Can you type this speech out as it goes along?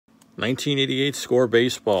1988 Score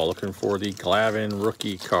Baseball. Looking for the Glavine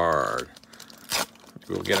rookie card.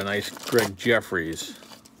 We'll get a nice Greg Jeffries.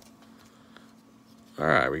 All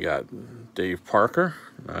right, we got Dave Parker.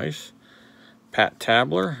 Nice. Pat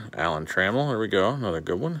Tabler. Alan Trammell. There we go. Another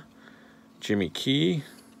good one. Jimmy Key.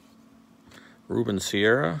 Ruben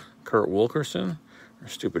Sierra. Kurt Wilkerson. Our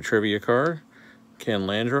stupid trivia card. Ken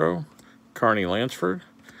Landreau. Carney Lansford.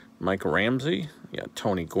 Mike Ramsey. You got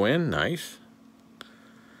Tony Gwynn. Nice.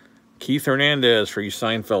 Keith Hernandez for you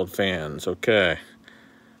Seinfeld fans. Okay.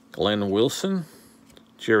 Glenn Wilson.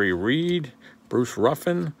 Jerry Reed. Bruce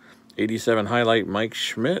Ruffin. 87 highlight Mike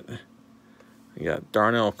Schmidt. You got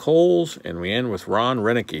Darnell Coles. And we end with Ron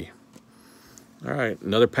Renicky. All right.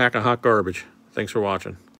 Another pack of hot garbage. Thanks for watching.